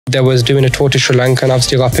They was doing a tour to Sri Lanka and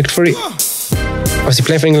obviously I got picked for it. Obviously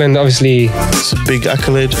playing for England, obviously it's a big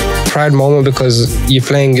accolade. Proud moment because you're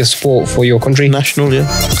playing your sport for your country. National, yeah.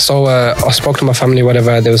 So I spoke to my family,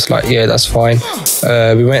 whatever. They was like, yeah, that's fine.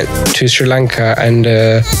 We went to Sri Lanka and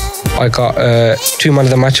I got 2 Man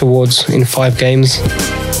of the Match awards in 5 games.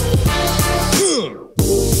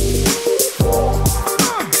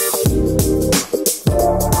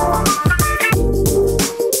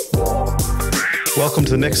 Welcome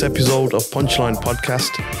to the next episode of Punchline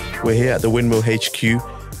Podcast. We're here at the Windmill HQ.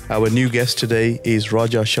 Our new guest today is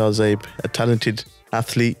Raja Shazeb, a talented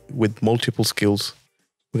athlete with multiple skills.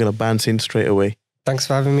 We're going to bounce in straight away. Thanks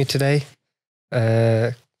for having me today.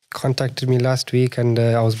 Contacted me last week and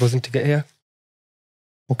I was buzzing to get here.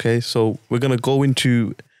 Okay, so we're going to go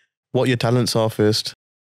into what your talents are first.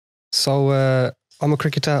 So I'm a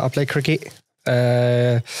cricketer. I play cricket.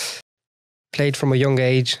 Played from a young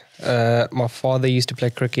age. My father used to play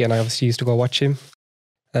cricket and I obviously used to go watch him.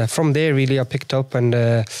 From there, really, I picked up and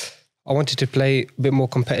I wanted to play a bit more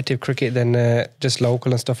competitive cricket than just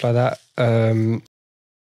local and stuff like that.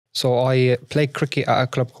 So I played cricket at a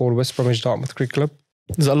club called West Bromwich Dartmouth Cricket Club.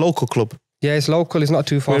 Is that a local club? Yeah, it's local. It's not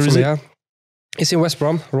too far from here. It's in West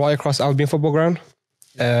Brom, right across Albion Football Ground.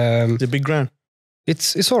 It's a big ground.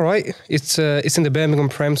 It's all right. It's in the Birmingham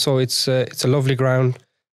Prem, so it's a lovely ground.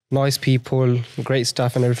 Nice people, great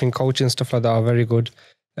staff and everything. Coaching and stuff like that are very good.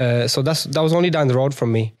 So that was only down the road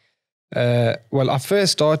from me. Well, I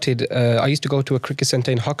first started, I used to go to a cricket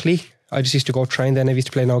centre in Hockley. I just used to go train there and I used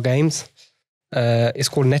to play no games. It's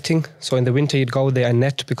called netting. So in the winter you'd go there and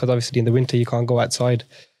net because obviously in the winter you can't go outside.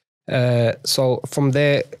 So from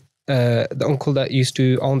there, the uncle that used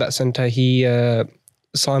to own that centre, he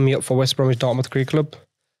signed me up for West Bromwich Dartmouth Cricket Club.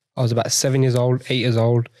 I was about 7 years old, 8 years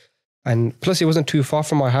old. And plus it wasn't too far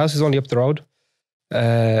from my house. It was only up the road.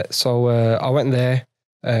 So I went there,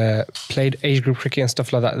 played age group cricket and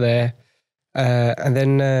stuff like that there. And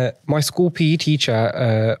then my school PE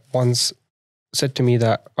teacher once said to me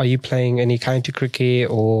that, are you playing any county cricket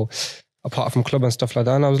or apart from club and stuff like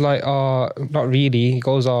that? And I was like, not really. He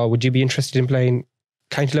goes, would you be interested in playing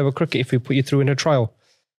county level cricket if we put you through in a trial?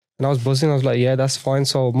 And I was buzzing. I was like, yeah, that's fine.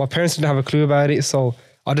 So my parents didn't have a clue about it. So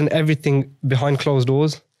I done everything behind closed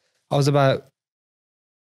doors. I was about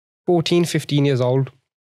 14, 15 years old.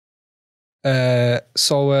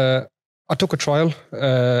 So I took a trial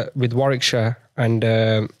with Warwickshire and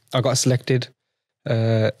I got selected.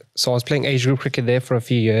 So I was playing age group cricket there for a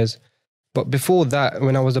few years. But before that,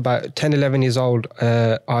 when I was about 10, 11 years old,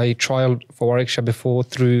 I trialled for Warwickshire before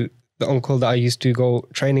through the uncle that I used to go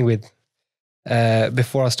training with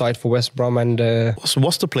before I started for West Brom. And So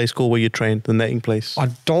what's the place called where you trained, the netting place? I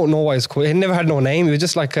don't know what it's called. It never had no name. It was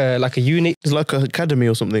just like a unit. It's like an academy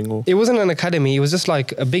or something? Or? It wasn't an academy. It was just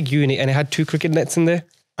like a big unit and it had 2 cricket nets in there.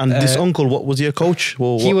 And this uncle, what was he, a coach?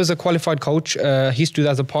 He was a qualified coach. He used to do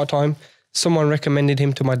that as a part-time. Someone recommended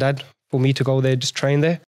him to my dad for me to go there, just train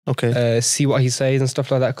there. Okay. See what he says and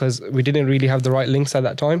stuff like that because we didn't really have the right links at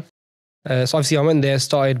that time. So obviously I went there,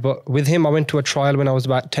 started, but with him I went to a trial when I was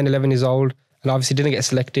about 10, 11 years old. And I obviously didn't get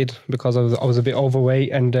selected because I was a bit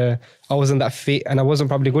overweight and I wasn't that fit and I wasn't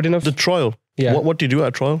probably good enough. The trial? Yeah. What do you do at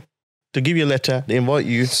a trial? To give you a letter, they invite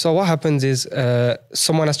you. So what happens is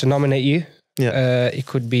someone has to nominate you. Yeah. It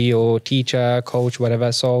could be your teacher, coach,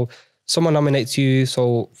 whatever. So someone nominates you.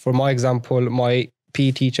 So for my example, my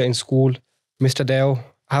PE teacher in school, Mr. Dale,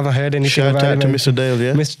 I haven't heard anything about him. Shout out to Mr. Dale,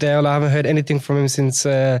 yeah? Mr. Dale, I haven't heard anything from him since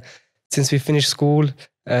we finished school.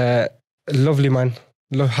 Lovely man.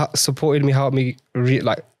 Supported me, helped me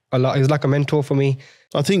like a lot. He was like a mentor for me.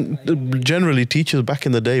 I think generally teachers back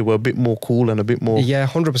in the day were a bit more cool and a bit more... Yeah,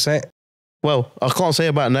 100%. Well, I can't say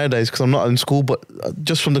about nowadays because I'm not in school, but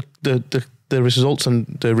just from the results and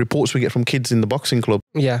the reports we get from kids in the boxing club,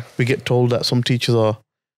 yeah, we get told that some teachers are...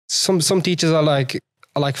 Some teachers are like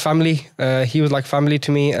family. He was like family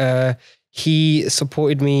to me. He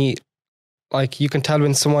supported me. Like you can tell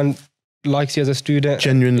when someone likes you as a student.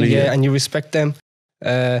 Genuinely, yeah. And you respect them.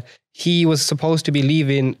 He was supposed to be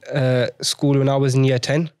leaving school when I was in year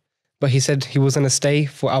 10, but he said he was going to stay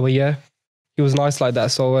for our year. He was nice like that.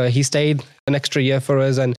 So he stayed an extra year for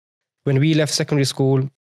us. And when we left secondary school,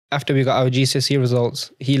 after we got our GCSE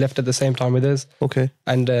results, he left at the same time with us. Okay.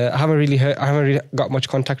 And I haven't really got much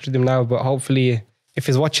contact with him now, but hopefully if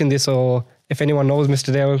he's watching this or if anyone knows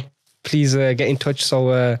Mr. Dale, please get in touch.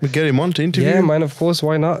 So we get him on to interview. Yeah, man, of course.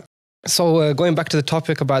 Why not? So going back to the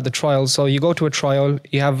topic about the trial. So you go to a trial,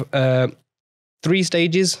 you have 3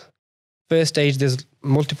 stages. First stage, there's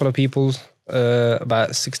multiple people,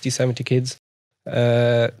 about 60, 70 kids.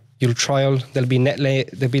 You'll trial, there'll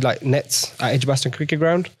be like nets at Edgbaston Cricket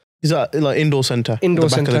Ground. Is that like indoor centre? Indoor the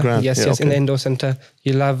back centre. Of the ground? Yes, yeah, yes, in the indoor centre.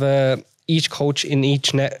 You'll have each coach in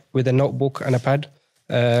each net with a notebook and a pad.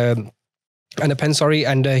 And a pen, sorry,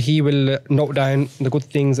 and he will note down the good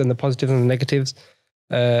things and the positives and the negatives.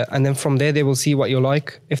 And then from there, they will see what you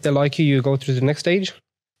like. If they like you, you go through to the next stage.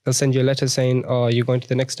 They'll send you a letter saying, oh, you're going to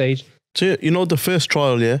the next stage. So, you know, the first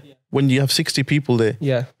trial, when you have 60 people there,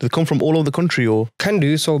 yeah, do they come from all over the country or? Can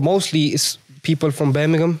do. So mostly it's people from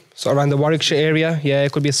Birmingham, so around the Warwickshire area. Yeah,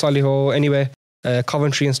 it could be Solihull, anywhere,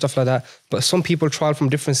 Coventry and stuff like that. But some people trial from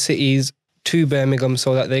different cities to Birmingham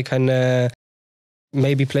so that they can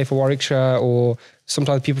maybe play for Warwickshire, or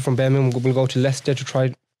sometimes people from Birmingham will go to Leicester to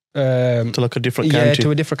try to like a different county. Yeah,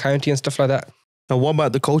 to a different county and stuff like that. Now, what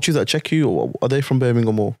about the coaches that check you? Or are they from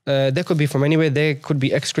Birmingham or? They could be from anywhere. They could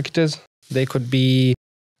be ex-cricketers. They could be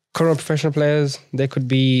current professional players. They could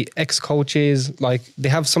be ex-coaches. Like, they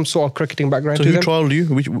have some sort of cricketing background so to who them. trialled you?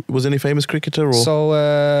 Which was any famous cricketer or?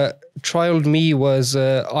 So trialled me was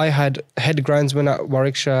I had head groundsman at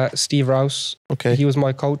Warwickshire, Steve Rouse. Okay. He was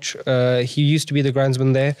my coach. He used to be the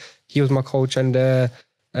groundsman there. He was my coach. And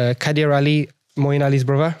Kadir Ali, Moeen Ali's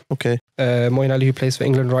brother. Okay. Moeen Ali, who plays for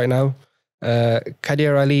England right now.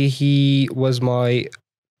 Kadir Ali, he was my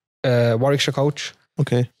Warwickshire coach.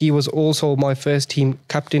 Okay. He was also my first team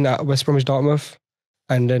captain at West Bromwich Dartmouth.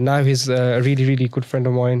 And now he's a really, really good friend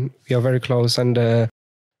of mine. We are very close. And,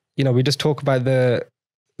 you know, we just talk about the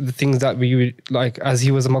things that we like as he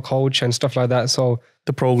was my coach and stuff like that. So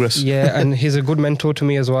the progress. Yeah. And he's a good mentor to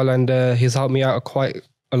me as well. And he's helped me out quite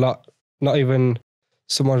a lot. Not even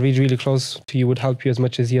someone really, really close to you would help you as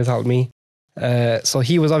much as he has helped me. So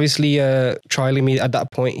he was obviously trialing me at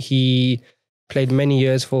that point. He played many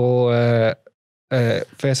years for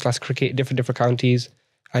first class cricket, different counties,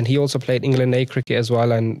 and he also played England A cricket as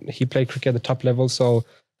well, and he played cricket at the top level. So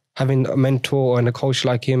having a mentor and a coach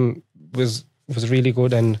like him was really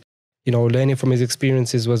good, and you know, learning from his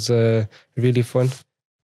experiences was really fun.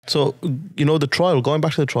 So, you know, the trial, going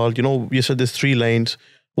back to the trial, you know, you said there's 3 lanes.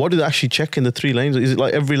 What do they actually check in the 3 lanes? Is it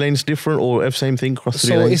like every lane's different or same thing across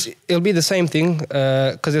 3 lanes? So it'll be the same thing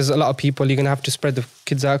because there's a lot of people. You're going to have to spread the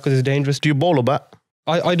kids out because it's dangerous. Do you bowl or bat?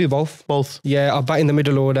 I do both. Both? Yeah, I'll bat in the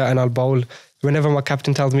middle order and I'll bowl. Whenever my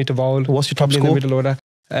captain tells me to bowl, what's your top score? In the middle order.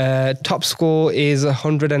 Top score is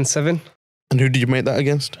 107. And who did you make that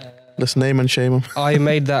against? Let's name and shame them. I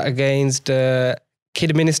made that against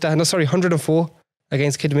Kidminster. No, sorry, 104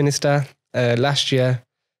 against Kidminster last year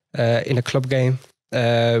in a club game,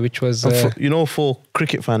 which was... you know, for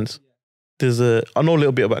cricket fans, there's I know a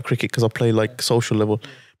little bit about cricket because I play like social level.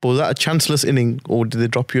 But was that a chanceless inning or did they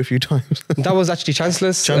drop you a few times? That was actually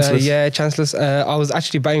chanceless. Yeah, chanceless. I was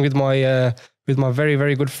actually batting with my very,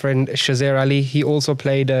 very good friend Shazeb Ali. He also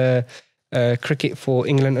played cricket for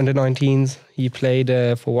England under-19s. He played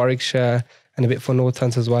for Warwickshire and a bit for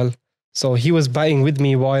Northants as well. So he was batting with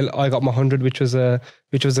me while I got my 100, which was a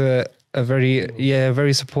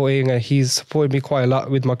very supporting. He's supported me quite a lot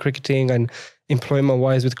with my cricketing and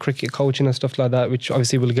employment-wise with cricket coaching and stuff like that, which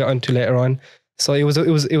obviously we'll get onto later on. So it was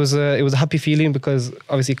a happy feeling because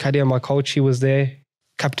obviously Kadir, my coach, he was there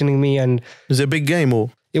captaining me. And was it a big game or?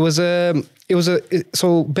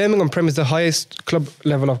 So Birmingham Prem is the highest club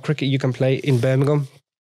level of cricket you can play in Birmingham.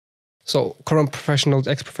 So current professionals,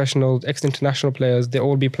 ex-professionals, ex-international players, they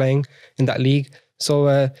all be playing in that league.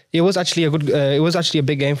 So it was actually a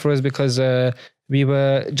big game for us because we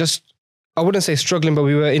were just, I wouldn't say struggling, but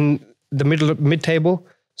we were in the mid-table.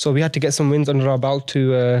 So we had to get some wins under our belt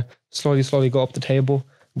to slowly go up the table.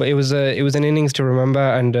 But it was an innings to remember,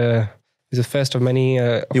 and it was the first of many.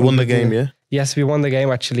 You won the game, yeah? Yes, we won the game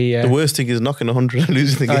actually. The worst thing is knocking 100 and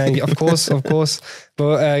losing the game. Of course.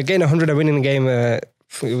 But getting 100 and winning the game,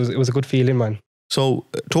 it was a good feeling, man. So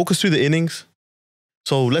talk us through the innings.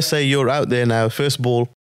 So let's say you're out there now, first ball.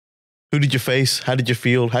 Who did you face? How did you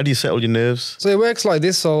feel? How do you settle your nerves? So it works like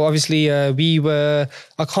this. So obviously I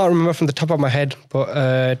can't remember from the top of my head, but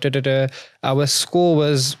our score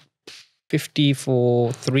was 50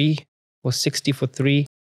 for 3 or 60 for 3.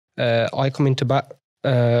 I come into bat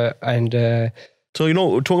and... So, you know,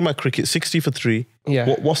 we're talking about cricket, 60 for 3.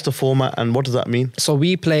 Yeah. What's the format and what does that mean? So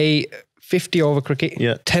we play 50 over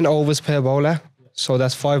cricket, 10 overs per bowler. So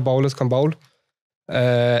that's 5 bowlers can bowl.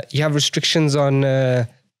 You have restrictions on...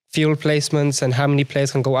 field placements and how many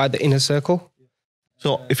players can go out the inner circle.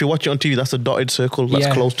 So if you watch it on TV, that's a dotted circle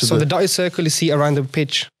that's close to So the dotted circle you see around the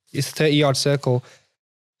pitch is a 30-yard circle.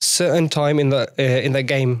 Certain time in the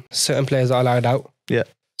game, certain players are allowed out. Yeah.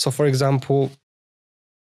 So for example,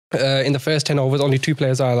 in the first 10 overs, only 2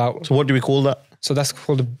 players are allowed. So what do we call that? So that's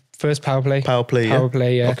called the first power play. Power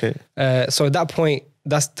play, yeah. Okay. So at that point,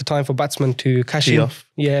 that's the time for batsmen to cash in. Off.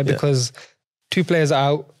 Yeah, because two players are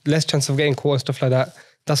out, less chance of getting caught and stuff like that.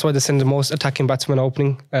 That's why they send the most attacking batsmen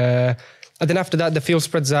opening. And then after that, the field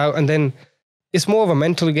spreads out, and then it's more of a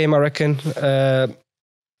mental game, I reckon,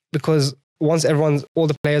 because once all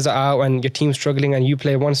the players are out and your team's struggling and you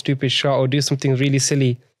play one stupid shot or do something really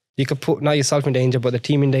silly, you could put not yourself in danger, but the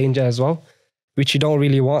team in danger as well, which you don't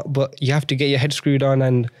really want, but you have to get your head screwed on.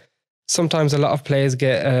 And sometimes a lot of players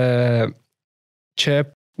get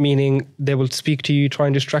chirp, meaning they will speak to you, try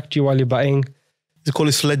and distract you while you're batting. They call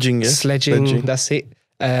it sledging, yeah? Sledging, that's it.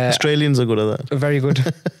 Australians are good at that. Very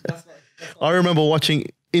good. I remember watching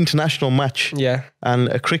international match. Yeah. And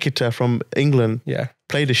a cricketer from England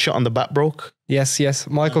played a shot and the bat broke. Yes.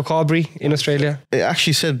 Michael Carberry in Australia. It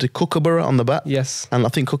actually said the Kookaburra on the bat. Yes. And I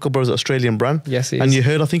think Kookaburra is an Australian brand. Yes, it is. And you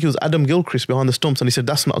heard, I think it was Adam Gilchrist behind the stumps, and he said,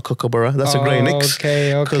 that's not a Kookaburra, that's a Grey Nix.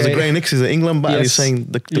 Okay. Because the Grey Nix is an England bat, and he's saying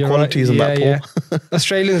the quality isn't that poor.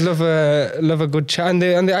 Australians love a good chat,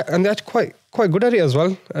 and they're quite good at it as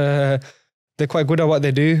well. They're quite good at what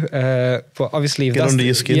they do. But obviously, if get under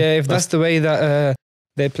your skin. Yeah, if that's the way that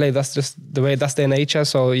they play, that's just the way, that's their nature.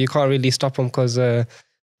 So you can't really stop them because it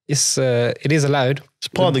is allowed. It's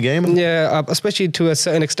part of the game. Yeah, especially to a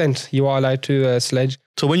certain extent, you are allowed to sledge.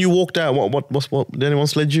 So when you walked out, what did anyone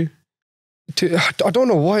sledge you? I don't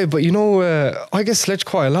know why, but I get sledged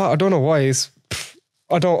quite a lot. I don't know why.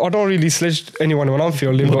 I don't really sledge anyone when I'm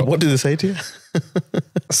fielding. What did they say to you?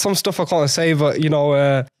 Some stuff I can't say, but you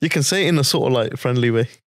can say it in a sort of like friendly way.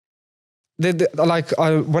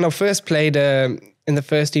 When I first played in the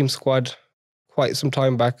first team squad quite some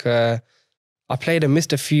time back, I played and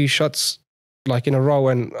missed a few shots like in a row,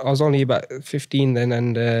 and I was only about 15 then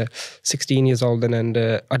and 16 years old then, and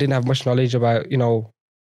I didn't have much knowledge about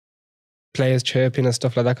players chirping and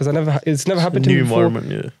stuff like that, because it's never happened to me before.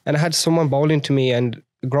 Environment, yeah. And I had someone bowling to me, and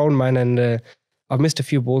a grown man, and I've missed a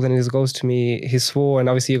few balls, and he goes to me, he swore, and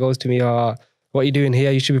obviously he goes to me, what are you doing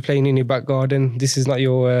here? You should be playing in your back garden. This is not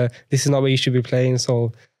where you should be playing.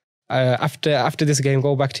 So after this game,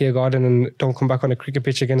 go back to your garden and don't come back on a cricket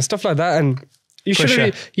pitch again, stuff like that. And you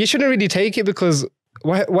shouldn't really take it, because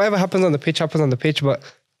whatever happens on the pitch happens on the pitch, but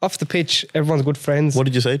off the pitch, everyone's good friends. What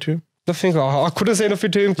did you say to him? Nothing. I couldn't say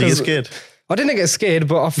nothing to him. Did you get scared? I didn't get scared,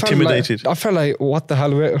 but I felt intimidated. I felt like, what the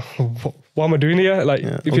hell? What am I doing here? Like,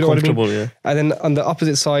 if you know what I mean. Yeah. And then on the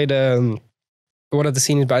opposite side, one of the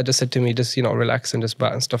senior batters just said to me, just relax and just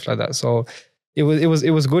bat and stuff like that. So it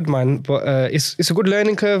was good, man. But it's a good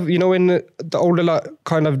learning curve. When the older lot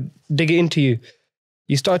kind of dig it into you,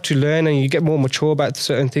 you start to learn and you get more mature about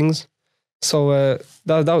certain things. So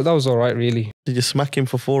that was all right, really. Did you smack him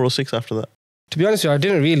for 4 or 6 after that? To be honest with you, I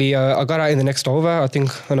didn't really. I got out in the next over, I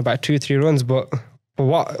think, on about 2-3 runs. But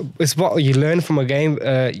it's what you learn from a game.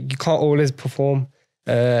 You can't always perform.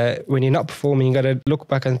 When you're not performing, you got to look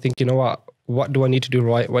back and think, what do I need to do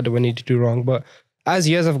right? What do I need to do wrong? But as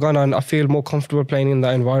years have gone on, I feel more comfortable playing in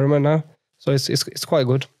that environment now. So it's quite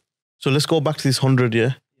good. So let's go back to this 100,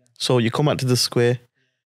 yeah? So you come out to the square,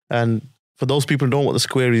 and for those people who don't know what the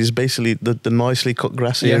square is, basically the nicely cut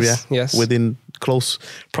grass area within close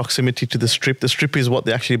proximity to the strip. The strip is what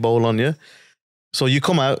they actually bowl on, yeah? So you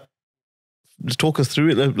come out, just talk us through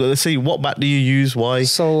it. Let's see, what bat do you use? Why?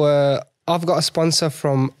 So I've got a sponsor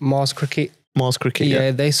from Mars Cricket. Mars Cricket, yeah.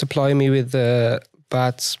 They supply me with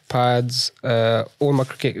bats, pads, all my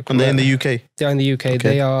cricket equipment. And they're in the UK? They're in the UK. Okay.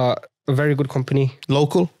 They are a very good company.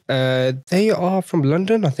 Local? They are from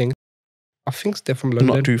London, I think. I think they're from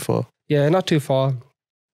London. Not too far. Yeah, not too far.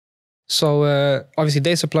 So obviously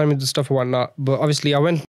they supply me the stuff and whatnot. But obviously I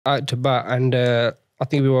went out to bat, and I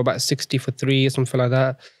think we were about 60 for 3 or something like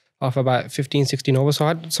that, after about 15, 16 overs. So I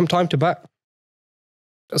had some time to bat.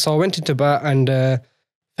 So I went into bat and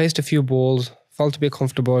faced a few balls, felt a bit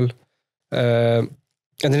comfortable, and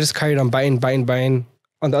then just carried on batting.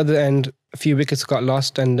 On the other end, a few wickets got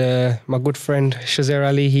lost, and my good friend Shazeb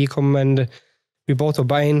Ali, he come and we both were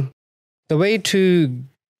batting. The way to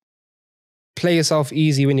play yourself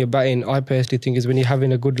easy when you're batting, I personally think, is when you're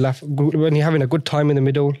having a good laugh, when you're having a good time in the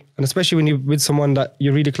middle, and especially when you're with someone that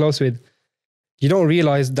you're really close with. You don't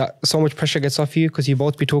realize that so much pressure gets off you, because you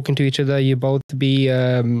both be talking to each other, you both be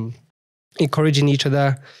encouraging each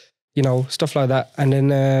other, stuff like that. And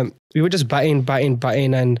then we were just batting,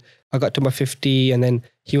 and I got to my 50, and then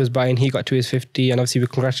he was batting, he got to his 50, and obviously we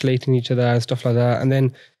were congratulating each other and stuff like that. And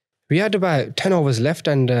then we had about 10 overs left,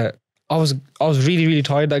 and I was really, really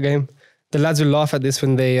tired that game. The lads will laugh at this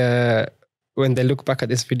when they look back at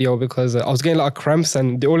this video, because I was getting a lot of cramps,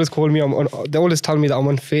 and they always call me, they always tell me that I'm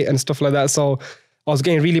unfit and stuff like that. So I was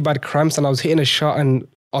getting really bad cramps, and I was hitting a shot and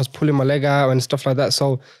I was pulling my leg out and stuff like that.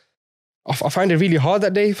 So I find it really hard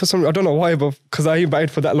that day for some, I don't know why, but because I ain't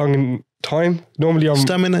batted for that long time. Normally I'm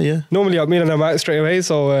Stamina, Normally I'm in and I'm out straight away.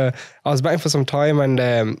 So I was batting for some time,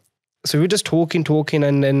 and so we were just talking,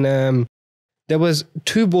 and then there was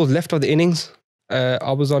 2 balls left of the innings.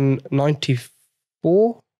 I was on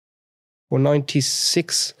 94 or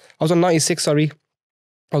 96. I was on 96. Sorry,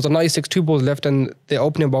 I was on 96. 2 balls left, and the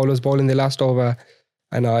opening bowler was bowling the last over,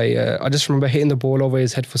 and I just remember hitting the ball over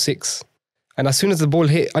his head for 6. And as soon as the ball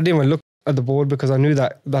hit, I didn't even look at the ball because I knew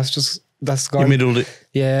that's gone. You middled it.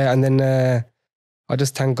 Yeah, and then I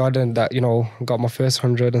just thank God and that, you know, got my first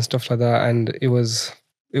 100 and stuff like that. And it was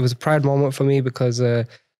a proud moment for me because I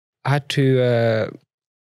had to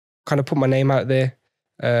kind of put my name out there.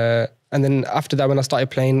 And then after that, when I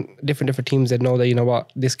started playing different teams, they'd know that, you know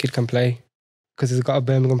what, this kid can play because he's got a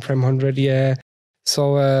Birmingham Prem 100. Yeah.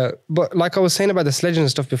 So, but like I was saying about the sledging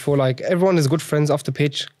and stuff before, like everyone is good friends off the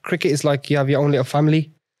pitch. Cricket is like you have your own little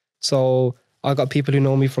family. So I got people who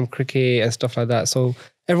know me from cricket and stuff like that. So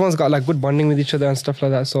everyone's got like good bonding with each other and stuff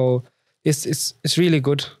like that. So it's really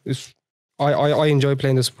good. I enjoy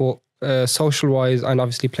playing the sport, social wise, and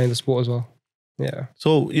obviously playing the sport as well. Yeah.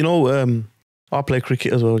 So you know, I play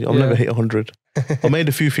cricket as well. I've never hit 100. I made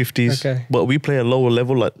a few 50s, Okay. but we play a lower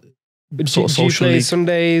level, like sort of Do you social play league.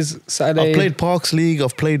 Sundays, Saturdays? I've played Parks League.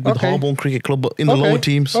 I've played with Okay. Harborne Cricket Club, but in the lower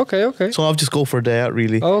teams. Okay. So I've just go for a day out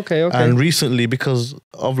really. Okay. And recently, because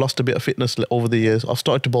I've lost a bit of fitness over the years, I've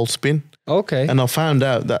started to bowl spin. Okay. And I found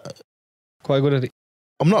out that Quite good at it.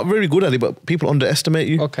 I'm not very good at it, but people underestimate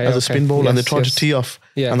you as a spin bowler, and they try to tee off.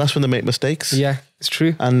 Yeah. And that's when they make mistakes. Yeah, it's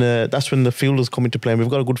true. And that's when the fielders come into play. And we've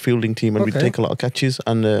got a good fielding team, and we take a lot of catches,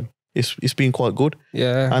 and it's been quite good.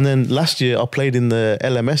 Yeah. And then last year, I played in the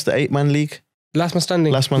LMS, the 8-man league. Last man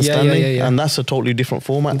standing. Yeah. And that's a totally different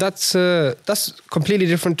format. That's completely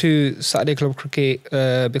different to Saturday club cricket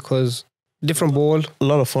because different ball. A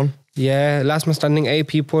lot of fun. Yeah, last man standing, 8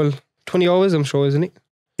 people, 20 overs, I'm sure, isn't it?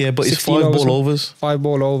 Yeah, but it's 5 ball overs. 5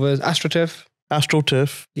 ball overs. AstroTurf.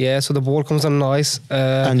 Yeah, so the ball comes on nice.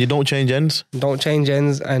 And you don't change ends. Don't change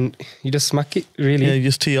ends, and you just smack it, really. Yeah, you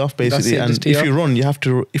just tee off, basically. And if you run, you have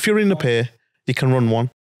to... If you're in a pair, you can run 1.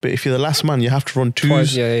 But if you're the last man, you have to run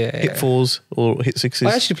 2s, hit 4s, or hit 6s.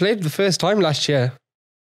 I actually played the first time last year.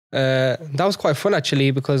 That was quite fun,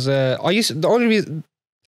 actually, because the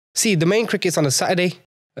main cricket's on a Saturday.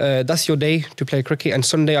 That's your day to play cricket, and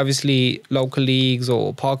Sunday obviously local leagues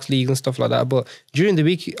or parks leagues and stuff like that. But during the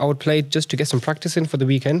week I would play just to get some practice in for the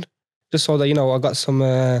weekend, just so that, you know, I got some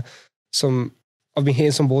I've been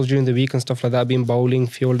hitting some balls during the week and stuff like that. I've been bowling,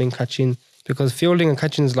 fielding, catching, because fielding and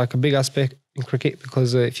catching is like a big aspect in cricket,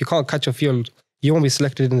 because if you can't catch or field, you won't be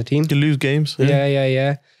selected in the team. You lose games. So like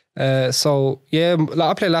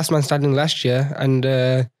I played last man standing last year, and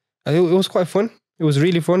it was quite fun. It was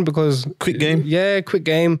really fun because... Quick game. Yeah, quick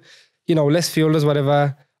game. You know, less fielders,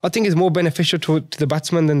 whatever. I think it's more beneficial to the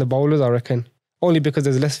batsman than the bowlers, I reckon. Only because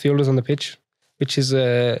there's less fielders on the pitch, which is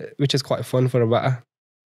quite fun for a batter.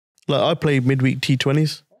 Like I play midweek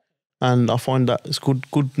T20s, and I find that it's good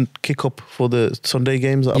kick up for the Sunday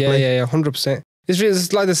games that I play. Yeah, 100%.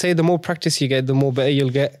 It's like they say, the more practice you get, the more better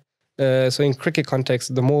you'll get. So in cricket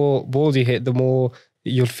context, the more balls you hit, the more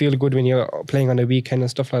you'll feel good when you're playing on a weekend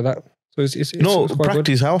and stuff like that. So it's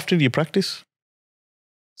practice. Good. How often do you practice?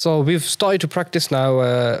 So we've started to practice now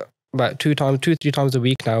about 2-3 times a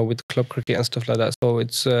week now with club cricket and stuff like that. So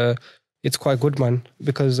it's quite good, man,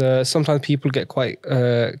 because sometimes people get quite...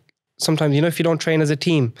 sometimes, you know, if you don't train as a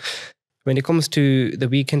team, when it comes to the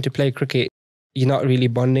weekend to play cricket, you're not really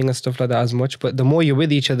bonding and stuff like that as much. But the more you're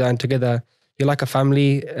with each other and together, you're like a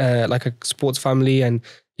family, like a sports family, and,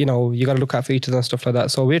 you know, you got to look out for each other and stuff like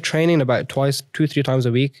that. So we're training about 2-3 times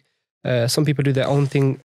a week. Some people do their own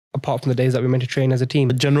thing apart from the days that we're meant to train as a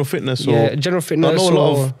team. General fitness? General fitness. I know a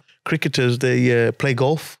lot of cricketers, they play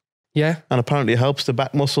golf. Yeah. And apparently it helps the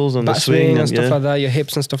back muscles and the swing and stuff like that, your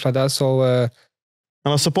hips and stuff like that. So... and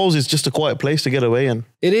I suppose it's just a quiet place to get away in.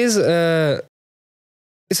 It is...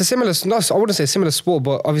 it's a similar... I wouldn't say similar sport,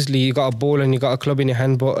 but obviously you got a ball and you got a club in your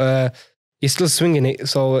hand, but you're still swinging it.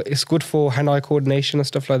 So it's good for hand-eye coordination and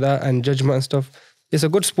stuff like that, and judgment and stuff. It's a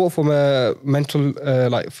good sport for mental,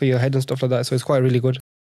 like for your head and stuff like that. So it's quite really good.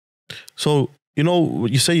 So, you know,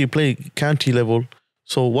 you say you play county level.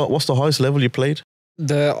 So what's the highest level you played?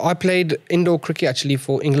 I played indoor cricket actually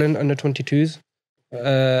for England under 22s.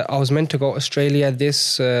 I was meant to go to Australia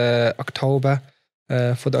this October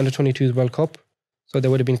for the under 22s World Cup. So there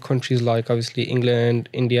would have been countries like obviously England,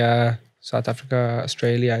 India, South Africa,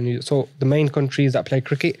 Australia. So the main countries that play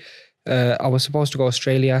cricket. I was supposed to go to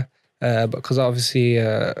Australia. But because obviously,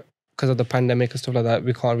 because of the pandemic and stuff like that,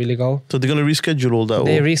 we can't really go. So they're going to reschedule all that?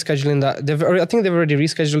 They're rescheduling that. I think they've already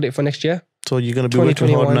rescheduled it for next year. So you're going to be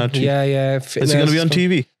working hard now too? Yeah. Is it going to be on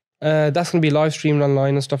TV? That's gonna be live streamed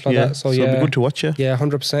online and stuff like that. So it'll be good to watch. Yeah,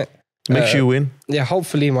 100%. Make sure you win. Yeah,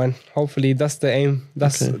 hopefully, man. Hopefully, that's the aim.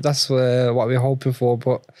 That's what we're hoping for.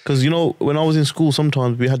 But because when I was in school,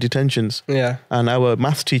 sometimes we had detentions. Yeah. And our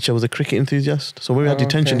maths teacher was a cricket enthusiast. So when we had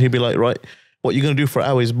detention, he'd be like, right, what you're gonna do for an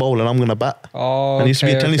hour is bowl, and I'm gonna bat. Oh. And it used to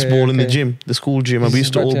be a tennis ball in the gym, the school gym, and we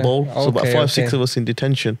used to all bowl. So about 5-6 of us in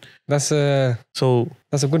detention. That's a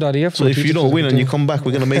good idea. So if you don't win and you come back,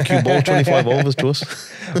 we're gonna make you bowl 25 overs to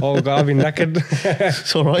us. Oh God, I'll be knackered.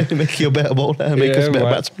 It's all right. Make you a better bowler and make us better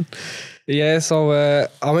batsmen. Yeah. So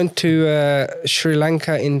I went to Sri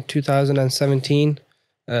Lanka in 2017.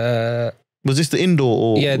 Was this the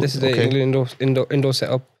indoor? Or, yeah, this is the England indoor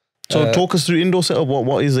setup. So talk us through indoor setup.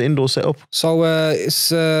 What is the indoor setup? So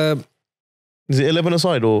it's is it 11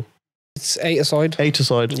 aside or? It's 8 aside. 8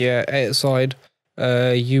 aside. Yeah, 8 aside.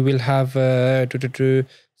 You will have so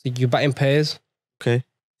you bat in pairs. Okay.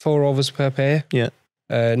 4 overs per pair. Yeah.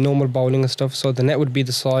 Normal bowling and stuff. So the net would be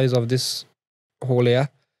the size of this hole here.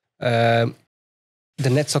 The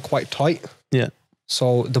nets are quite tight. Yeah.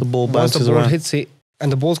 So the ball bounces around. Hits it,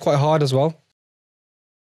 and the ball's quite hard as well.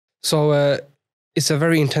 So it's a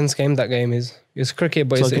very intense game. That game is. It's cricket,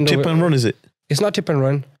 but it's like a tip and run, is it? It's not tip and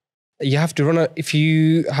run. You have to run it. If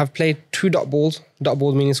you have played 2 dot balls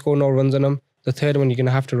meaning score no runs on them, the third one you're going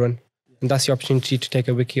to have to run. And that's the opportunity to take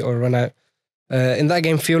a wicket or run out. In that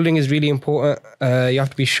game, fielding is really important. You have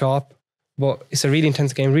to be sharp. But it's a really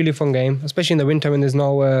intense game, really fun game, especially in the winter when there's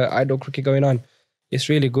no outdoor cricket going on. It's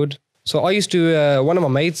really good. So I used to, one of my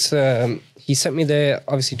mates, he sent me there,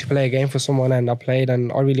 obviously, to play a game for someone, and I played,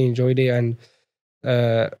 and I really enjoyed it. And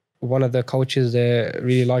one of the coaches there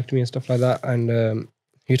really liked me and stuff like that. And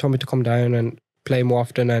he told me to come down and play more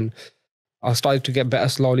often. And I started to get better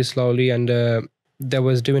slowly. And there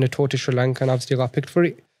was doing a tour to Sri Lanka, and obviously I got picked for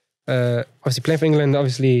it. Obviously playing for England,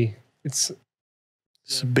 obviously it's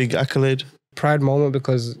a big accolade. Proud moment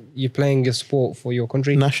because you're playing your sport for your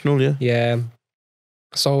country. National, yeah. Yeah.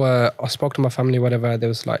 So I spoke to my family, whatever. They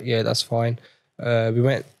was like, yeah, that's fine. We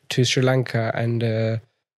went to Sri Lanka, and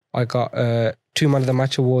I got 2 man of the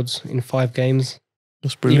match awards in 5 games.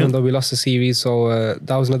 That's brilliant. Even though we lost the series, so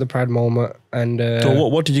that was another proud moment. And so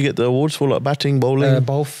what did you get the awards for? Like batting, bowling?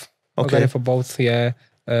 Both. Okay. I got it for both, yeah.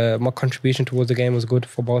 My contribution towards the game was good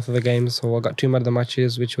for both of the games. So I got 2 man of the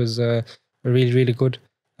matches, which was really, really good.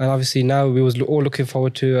 And obviously now we was all looking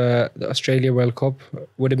forward to the Australia World Cup.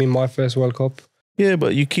 Would have been my first World Cup. Yeah,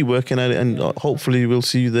 but you keep working at it, and hopefully we'll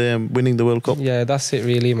see you there winning the World Cup. Yeah, that's it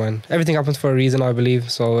really, man. Everything happens for a reason, I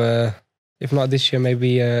believe. So if not this year,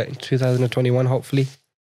 maybe in 2021, hopefully.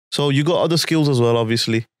 So you got other skills as well,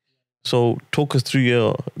 obviously. So talk us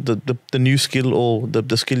through the new skill or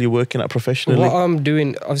the skill you're working at professionally. What I'm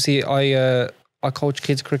doing, obviously, I coach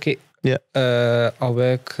kids cricket. Yeah. I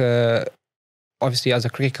work obviously as a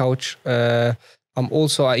cricket coach. I'm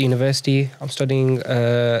also at university. I'm studying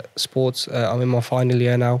sports. I'm in my final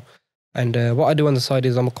year now. And what I do on the side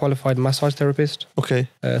is I'm a qualified massage therapist. Okay.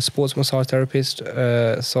 Sports massage therapist.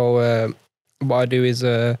 So what I do is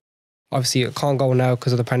obviously I can't go now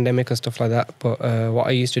because of the pandemic and stuff like that. But what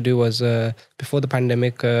I used to do was before the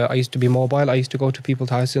pandemic, I used to be mobile. I used to go to people's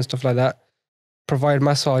houses and stuff like that. Provide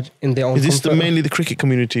massage in their own Is this comfort. mainly the cricket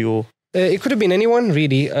community or? It could have been anyone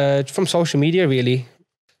really. From social media really.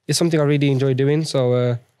 It's something I really enjoy doing.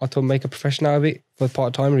 So I thought make a profession out of it for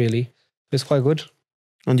part-time really. It's quite good.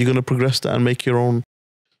 And you're going to progress that and make your own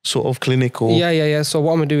sort of clinic or? Yeah. So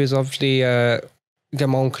what I'm going to do is obviously get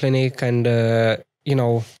my own clinic and,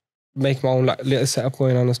 make my own like little setup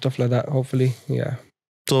going on and stuff like that, hopefully. Yeah.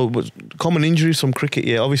 So common injuries from cricket,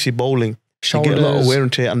 yeah, obviously bowling. Shoulders, you get a lot of wear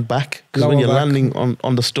and tear and back. Because when you're back. landing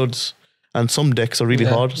on the studs, and some decks are really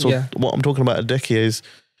hard. So what I'm talking about a deck here is,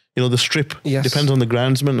 the strip depends on the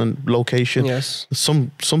groundsman and location. Yes.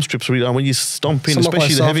 Some strips are really, and when you stomp in,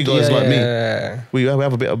 especially the heavy guys like me, we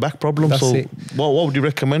have a bit of back problem. That's so it. What would you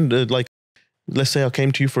recommend? Like, let's say I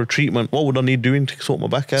came to you for a treatment. What would I need doing to sort my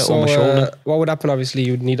back out or my shoulder? What would happen? Obviously,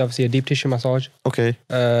 you'd need a deep tissue massage. Okay.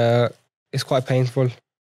 It's quite painful.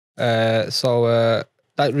 So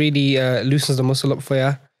that really loosens the muscle up for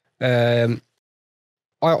you.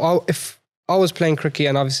 If I was playing cricket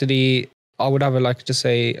and obviously I would have a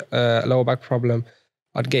lower back problem,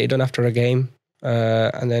 I'd get it done after a game,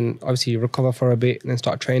 and then obviously recover for a bit and then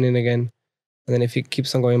start training again. And then if it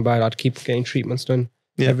keeps on going bad, I'd keep getting treatments done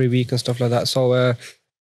every week and stuff like that. So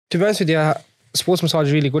to be honest with you, sports massage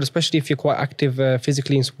is really good, especially if you're quite active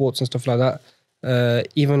physically in sports and stuff like that.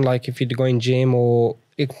 Even like if you're going gym, or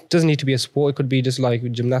it doesn't need to be a sport. It could be just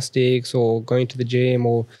like gymnastics or going to the gym,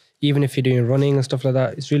 or even if you're doing running and stuff like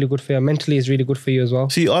that. It's really good for you. Mentally, it's really good for you as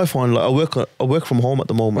well. See, I find like I work from home at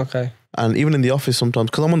the moment. Okay. And even in the office sometimes,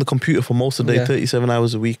 because I'm on the computer for most of the day, 37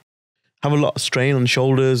 hours a week, have a lot of strain on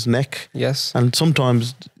shoulders, neck. Yes. And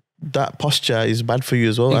sometimes that posture is bad for you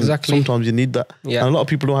as well. Exactly. And sometimes you need that. Yeah. And a lot of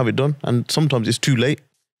people don't have it done. And sometimes it's too late.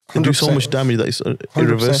 They do so much damage that it's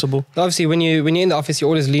irreversible. 100%. Obviously, when you're in the office, you're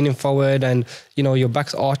always leaning forward and, you know, your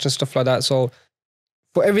back's arched and stuff like that. So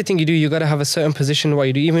for everything you do, you got to have a certain position what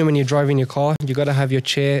you do. Even when you're driving your car, you got to have your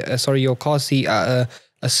your car seat at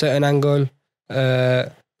a certain angle,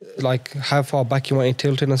 like how far back you want it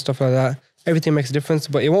tilted and stuff like that. Everything makes a difference,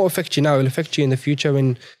 but it won't affect you now. It'll affect you in the future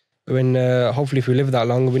when hopefully if you live that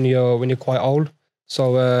long, when you're quite old.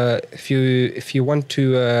 So if you want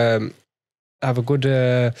to have a good,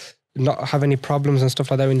 not have any problems and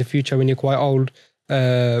stuff like that in the future when you're quite old,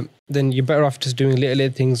 then you're better off just doing little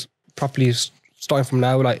things properly, starting from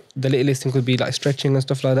now. Like the littlest thing could be like stretching and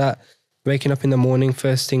stuff like that. Waking up in the morning,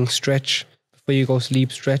 first thing, stretch. Before you go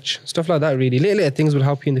sleep, stretch. Stuff like that, really. Little things will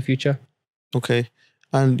help you in the future. Okay.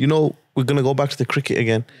 And, you know, we're going to go back to the cricket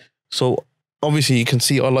again. So obviously you can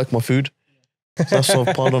see I like my food. So that's sort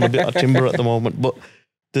of piled on a bit of timber at the moment. But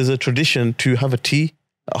there's a tradition to have a tea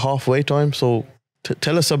at halfway time. So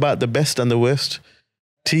tell us about the best and the worst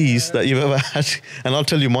teas that you've ever had, and I'll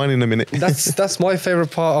tell you mine in a minute. That's my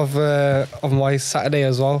favorite part of my Saturday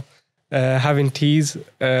as well. Having teas.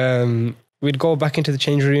 We'd go back into the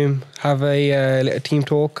change room, have a little team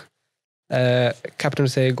talk. Captain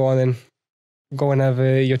would say, "Go on then, go and have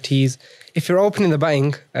your teas." If you're opening the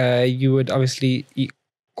batting, you would obviously eat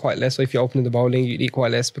quite less. So if you're opening the bowling, you'd eat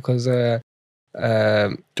quite less because don't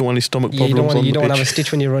want any stomach problems. You don't want to have a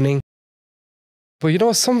stitch when you're running. But you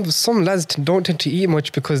know, some lads don't tend to eat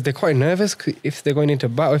much because they're quite nervous if they're going into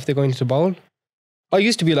bat or if they're going into bowl. I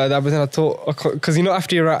used to be like that, but then I thought, because you know,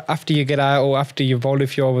 after you get out or after you bowl,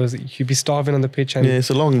 if you'd be starving on the pitch. And yeah, it's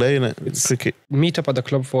a long day, isn't it? It's cricket. Meet up at the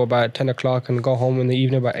club for about 10 o'clock and go home in the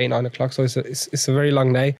evening about 8, 9 o'clock. So it's a very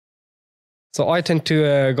long day. So I tend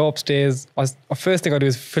to go upstairs. First thing I do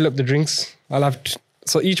is fill up the drinks.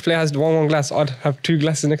 So each player has one glass. I'd have 2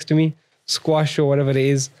 glasses next to me, squash or whatever it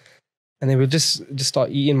is. And then we'll just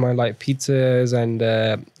start eating my like pizzas and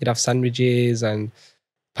you'd have sandwiches and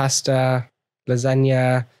pasta,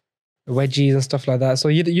 lasagna, wedgies and stuff like that. So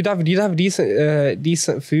you'd have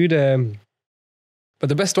decent food. But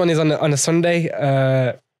the best one is on a Sunday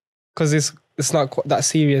because it's not quite that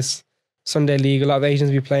serious. Sunday league, a lot of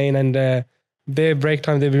Asians be playing, and their break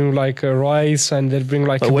time they bring like rice and they'd bring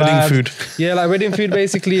like wedding food. Yeah, like wedding food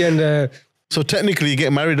basically. And so technically you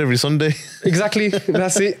get married every Sunday. Exactly,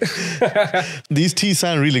 that's it. These teas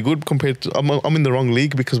sound really good compared to, I'm in the wrong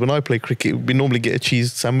league because when I play cricket, we normally get a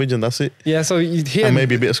cheese sandwich and that's it. Yeah, so here... And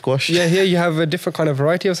maybe a bit of squash. Yeah, here you have a different kind of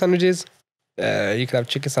variety of sandwiches. You can have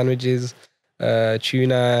chicken sandwiches,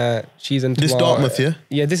 tuna, cheese and tomato. This Dartmouth, yeah?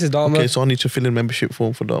 Yeah, this is Dartmouth. Okay, so I need to fill in membership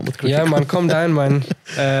form for Dartmouth cricket. Yeah, man, calm down, man.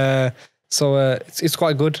 It's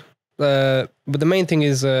quite good. But the main thing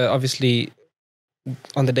is obviously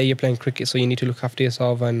on the day you're playing cricket, so you need to look after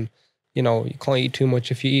yourself, and you know you can't eat too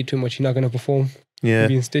much. If you eat too much, you're not going to perform. Yeah, you'll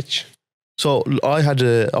be in stitch. So I had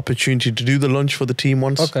an opportunity to do the lunch for the team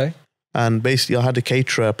once. Okay. And basically, I had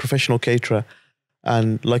a professional caterer,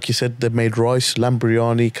 and like you said, they made rice, lamb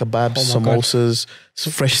biryani, kebabs, samosas,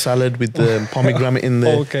 fresh salad with the pomegranate in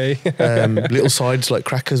there. Okay. Little sides like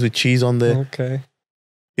crackers with cheese on there. Okay.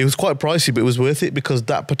 It was quite pricey, but it was worth it because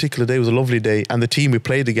that particular day was a lovely day. And the team we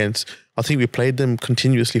played against, I think we played them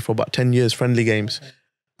continuously for about 10 years, friendly games.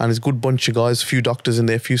 And it's a good bunch of guys, a few doctors in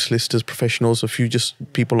there, a few solicitors, professionals, a few just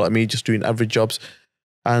people like me just doing average jobs.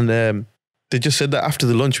 And they just said that after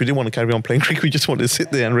the lunch, we didn't want to carry on playing cricket. We just wanted to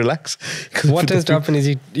sit there and relax. What tends to happen is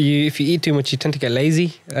if you eat too much, you tend to get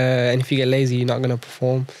lazy. And if you get lazy, you're not going to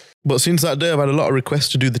perform. But since that day, I've had a lot of requests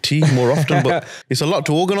to do the tea more often. But it's a lot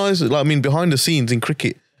to organise. Like, I mean, behind the scenes in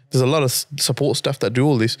cricket, there's a lot of support staff that do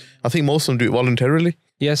all this. I think most of them do it voluntarily.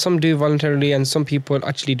 Yeah, some do voluntarily, and some people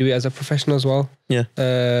actually do it as a professional as well. Yeah.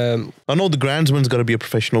 I know the groundsman's got to be a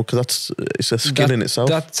professional because it's a skill in itself.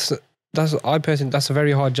 That's a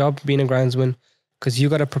very hard job being a groundsman, because you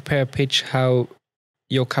got to prepare a pitch how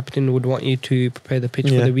your captain would want you to prepare the pitch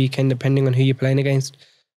for the weekend, depending on who you're playing against.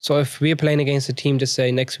 So if we're playing against a team, just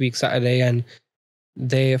say next week Saturday, and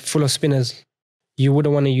they're full of spinners, you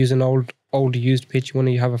wouldn't want to use an old used pitch. You want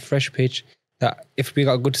to have a fresh pitch that if we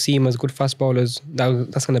got good seamers, good fast bowlers,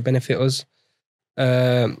 that's going to benefit us.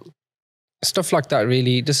 Stuff like that,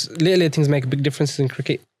 really. Just little things make big differences in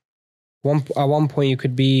cricket. At one point, you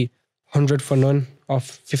could be 100 for none of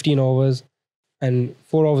 15 overs, and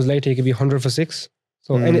 4 overs later, you could be 100 for 6.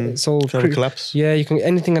 So collapse. Yeah,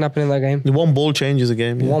 anything can happen in that game. One ball changes a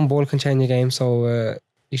game. Yeah. One ball can change a game, so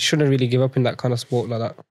you shouldn't really give up in that kind of sport like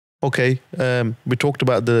that. Okay, we talked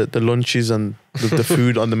about the lunches and the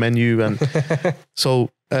food on the menu, and so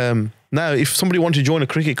now if somebody wants to join a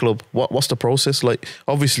cricket club, what's the process? Like,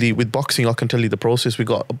 obviously with boxing, I can tell you the process. We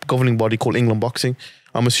got a governing body called England Boxing.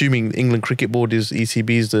 I'm assuming the England Cricket Board is ECB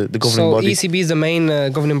is the governing body. So ECB is the main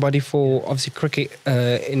governing body for obviously cricket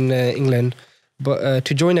in England. But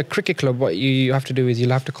to join a cricket club, what you have to do is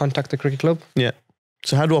you'll have to contact the cricket club. Yeah.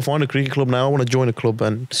 So how do I find a cricket club now? I want to join a club.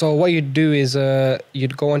 And so what you'd do is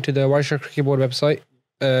you'd go onto the Warwickshire Cricket Board website.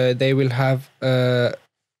 They will have,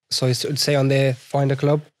 so it'd say on there, find a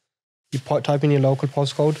club. You type in your local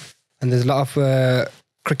postcode, and there's a lot of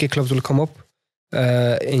cricket clubs will come up,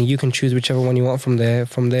 and you can choose whichever one you want from there.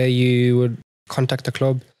 From there, you would contact the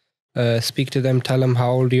club, speak to them, tell them how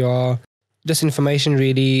old you are, just information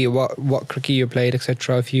really, what cricket you played,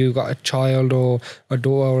 etc. If you got a child or a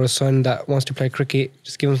daughter or a son that wants to play cricket,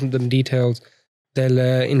 just give them some details. They'll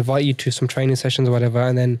invite you to some training sessions or whatever,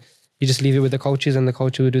 and then you just leave it with the coaches, and the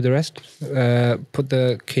coach will do the rest. Put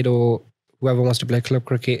the kid or whoever wants to play club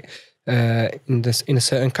cricket in a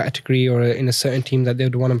certain category or in a certain team that they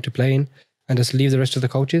would want them to play in, and just leave the rest to the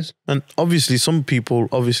coaches. And obviously, some people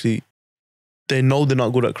they know they're not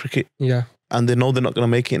good at cricket. Yeah. And they know they're not going to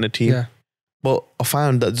make it in a team. Yeah. But I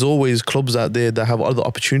found that there's always clubs out there that have other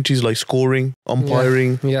opportunities like scoring,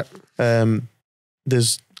 umpiring. Yeah.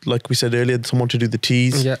 There's, like we said earlier, someone to do the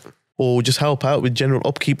tees. Yeah. Or just help out with general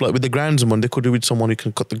upkeep, like with the groundsman. They could do with someone who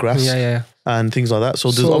can cut the grass. Yeah. And things like that.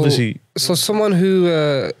 So there's obviously... So someone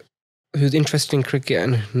who's interested in cricket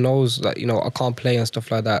and knows that, I can't play and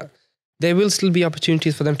stuff like that, there will still be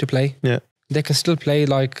opportunities for them to play. Yeah. They can still play.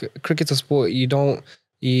 Like, cricket's a sport. You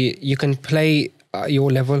can play at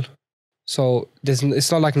your level. So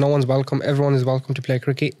it's not like no one's welcome. Everyone is welcome to play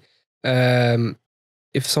cricket.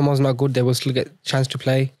 If someone's not good, they will still get a chance to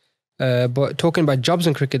play. But talking about jobs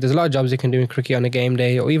in cricket, there's a lot of jobs you can do in cricket on a game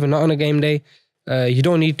day, or even not on a game day. You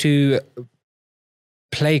don't need to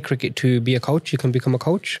play cricket to be a coach. You can become a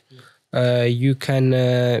coach. You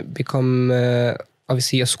can become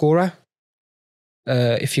obviously a scorer.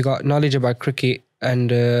 If you got knowledge about cricket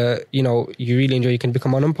and you really enjoy, you can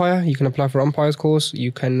become an umpire. You can apply for umpire's course.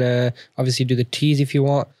 You can obviously do the tees if you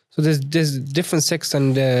want. So there's different sects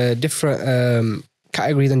and different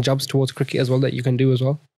categories and jobs towards cricket as well that you can do as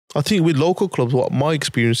well. I think with local clubs, what my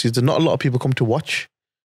experience is, there's not a lot of people come to watch.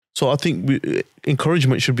 So I think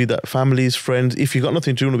encouragement should be that families, friends, if you've got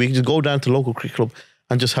nothing to do in the week, just go down to the local cricket club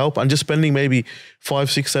and just help, and just spending maybe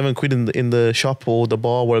 5, 6, 7 quid in the shop or the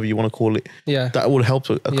bar, whatever you want to call it. Yeah, that will help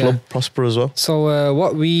a club prosper as well. So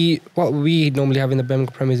what we normally have in the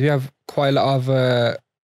Birmingham Prem is we have quite a lot of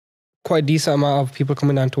quite a decent amount of people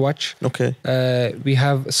coming down to watch. Okay. We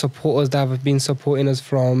have supporters that have been supporting us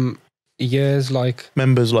from years, like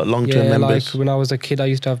members, like long-term members. Like when I was a kid, I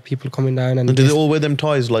used to have people coming down, and do they all wear them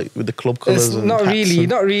ties like with the club colours? Not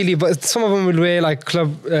really, but some of them will wear like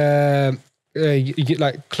club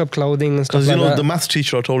like club clothing and stuff like that. Because the maths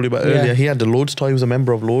teacher I told you about earlier, he had the Lords tie. He was a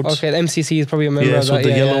member of Lords. Okay, the MCC is probably a member of that. So the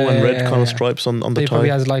yellow and red kind of stripes on the tie. He probably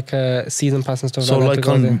has like a season pass and stuff so like that.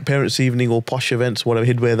 So like on parents' evening or posh events, whatever,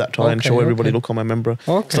 he'd wear that tie and show everybody, look, I'm a member.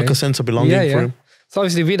 It's like a sense of belonging for him. So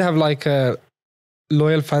obviously we'd have like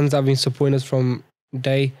loyal fans that have been supporting us from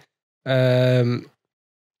day.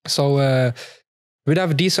 So we'd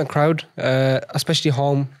have a decent crowd, especially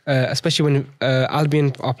home, especially when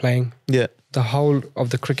Albion are playing. Yeah. The whole of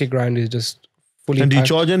the cricket ground is just fully packed. And do you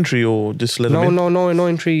charge entry or just let them in? No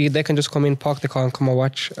entry. They can just come in, park the car and come and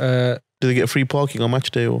watch. Do they get free parking on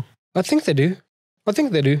match day? Or? I think they do.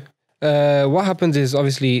 What happens is,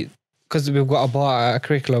 obviously, because we've got a bar at a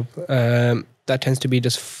cricket club, that tends to be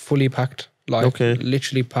just fully packed. Like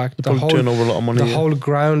literally packed. The whole turn over a lot of money. The whole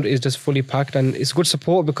ground is just fully packed, and it's good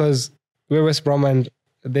support because we're West Brom and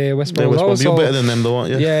they're West Brom. You're better than them though,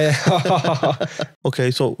 aren't you? Yeah.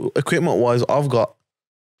 Okay, so equipment wise, I've got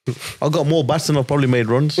more bats than I've probably made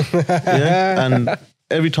runs. Yeah, and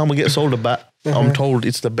every time I get sold a bat, I'm told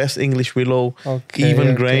it's the best English willow,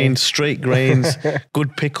 even grains, straight grains,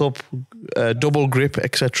 good pickup, double grip,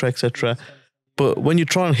 etc., etc. But when you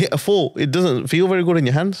try and hit a 4, it doesn't feel very good in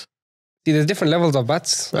your hands. See, there's different levels of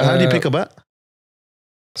bats. How do you pick a bat?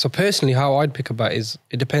 So personally, how I'd pick a bat is,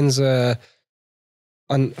 it depends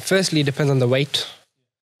firstly, it depends on the weight.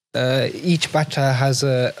 Each batter has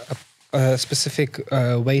a specific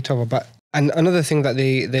weight of a bat. And another thing that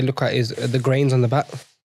they look at is the grains on the bat.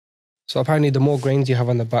 So apparently the more grains you have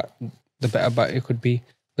on the bat, the better bat it could be.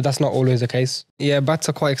 But that's not always the case. Yeah, bats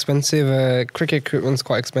are quite expensive. Cricket equipment's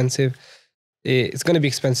quite expensive. It's going to be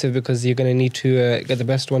expensive because you're going to need to get the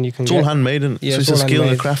best one you can get. It's all handmade, and so it's a skill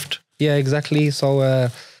and a craft. Yeah, exactly. So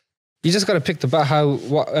You just got to pick the bat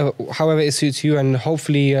however it suits you, and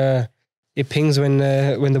hopefully it pings when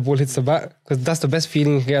the ball hits the bat, because that's the best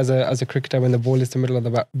feeling you get as a cricketer, when the ball hits the middle of the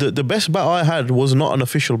bat. The best bat I had was not an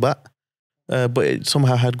official bat, but it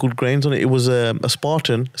somehow had good grains on it. It was a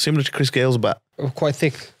Spartan, similar to Chris Gale's bat. Quite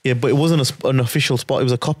thick. Yeah, but it wasn't an official spot. It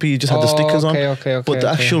was a copy. It just had the stickers on. Okay. But the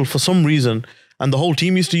actual, for some reason, and the whole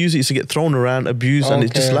team used to use it, used to get thrown around, abused, and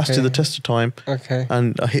it just lasted the test of time. Okay.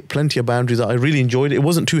 And I hit plenty of boundaries. I really enjoyed it. It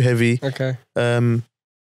wasn't too heavy. Okay. And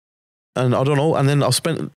I don't know. And then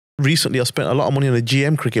recently I spent a lot of money on a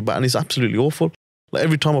GM cricket bat, and it's absolutely awful. Like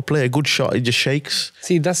every time I play a good shot, it just shakes.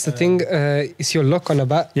 See, that's the thing. It's your luck on a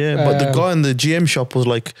bat. Yeah, but the guy in the GM shop was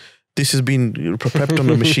like, this has been prepped on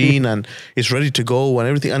the machine and it's ready to go and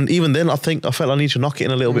everything. And even then, I felt I need to knock it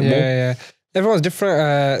in a little bit more. Yeah. Everyone's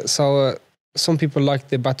different. So some people like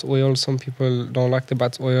the bat oiled, some people don't like the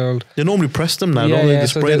bat oiled. They normally press them now, don't they? They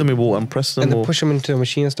spray them in water and press them. And they push them into a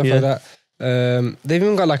machine and stuff like that. They've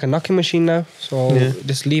even got like a knocking machine now, so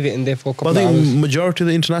just leave it in there for a couple of hours. I think majority of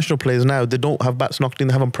the international players now, they don't have bats knocked in,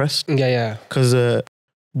 they have them pressed. Yeah. Because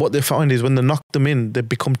what they find is when they knock them in, they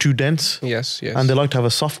become too dense. Yes. And they like to have a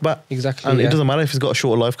soft bat. Exactly. And it doesn't matter if it's got a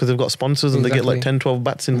shorter life, because they've got sponsors and they get like 10, 12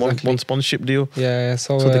 bats in one sponsorship deal. Yeah.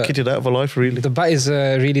 So they kitted out of a life, really. The bat is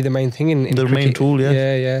really the main thing in the cricket. main tool,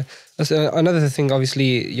 Yeah. That's another thing,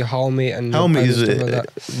 obviously, your helmet and helmet is like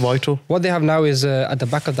vital. What they have now is at the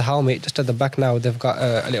back of the helmet, just at the back now, they've got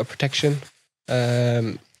a little protection.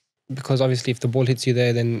 Because obviously, if the ball hits you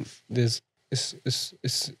there, then it's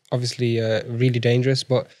obviously really dangerous.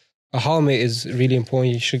 But a helmet is really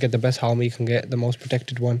important. You should get the best helmet you can get, the most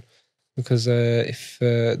protected one, because if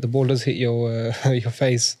the ball does hit your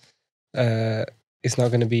face, it's not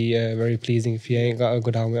going to be very pleasing if you ain't got a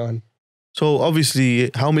good helmet on. So obviously,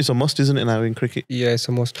 helmet's a must, isn't it, now in cricket? Yeah, it's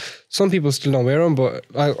a must. Some people still don't wear them, but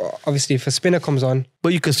obviously, if a spinner comes on,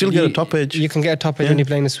 but you can still get a top edge. You can get a top edge when you're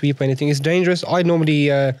playing a sweep or anything. It's dangerous. I normally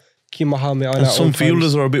keep my helmet on. And some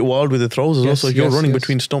fielders are a bit wild with the throws as well. So if you're running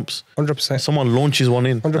between stumps, 100%. Someone launches one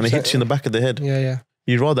in 100%. and it hits you in the back of the head. Yeah.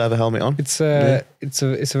 You'd rather have a helmet on. It's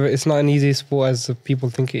not an easy sport as people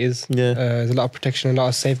think it is. Yeah. There's a lot of protection, a lot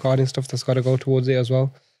of safeguarding stuff that's got to go towards it as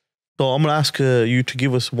well. So I'm going to ask you to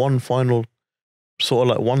give us one final, sort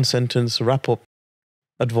of like one sentence wrap up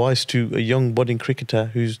advice to a young budding cricketer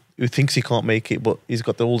who thinks he can't make it, but he's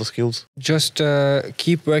got all the skills. Just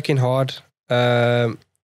keep working hard. You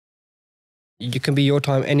can be your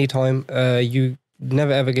time anytime. You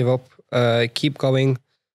never ever give up. Keep going.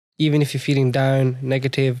 Even if you're feeling down,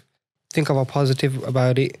 negative, think of a positive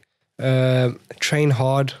about it. Train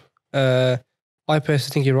hard. I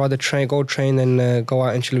personally think you'd rather go train than go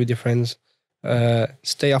out and chill with your friends.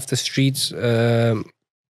 Stay off the streets. When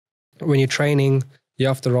you're training,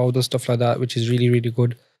 you're off the road and stuff like that, which is really, really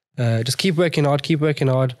good. Just keep working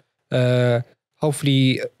hard.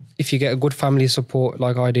 Hopefully, if you get a good family support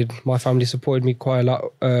like I did, my family supported me quite a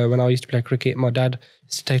lot when I used to play cricket. My dad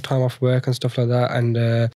used to take time off work and stuff like that, and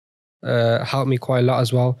helped me quite a lot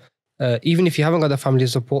as well. Even if you haven't got the family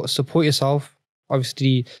support yourself.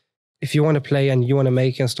 Obviously, if you want to play and you want to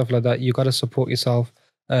make it and stuff like that, you got to support yourself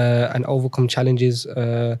and overcome challenges.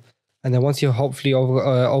 And then once you hopefully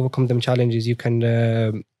overcome them challenges, you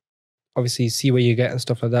can obviously see where you get and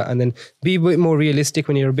stuff like that. And then be a bit more realistic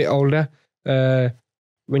when you're a bit older.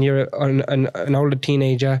 When you're an older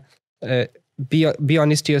teenager, be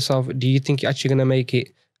honest to yourself. Do you think you're actually going to make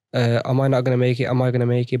it? Am I not going to make it? Am I going to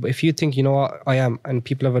make it? But if you think, you know what, I am, and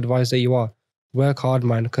people have advised that you are, work hard,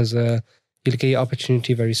 man, because you'll get your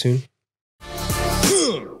opportunity very soon.